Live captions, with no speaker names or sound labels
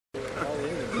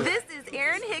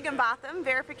Higgenbotham,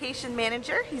 Verification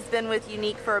Manager. He's been with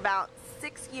Unique for about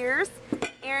 6 years.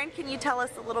 Aaron, can you tell us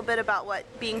a little bit about what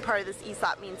being part of this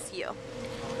ESOP means to you?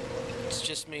 It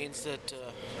just means that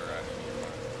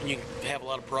you have a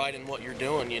lot of pride in what you're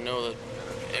doing. You know that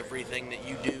everything that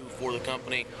you do for the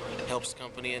company helps the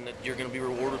company, and that you're going to be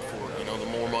rewarded for it. You know, the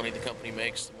more money the company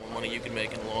makes, the more money you can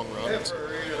make in the long run.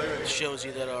 It shows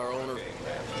you that our owner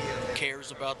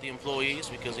cares about the employees,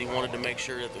 because he wanted to make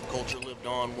sure that the culture lived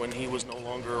on when he was no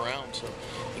longer around. So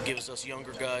it gives us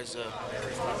younger guys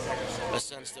a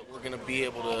sense that we're going to be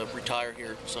able to retire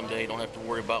here someday. Don't have to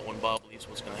worry about when Bob leaves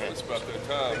what's going to happen. It's about that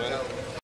time, man.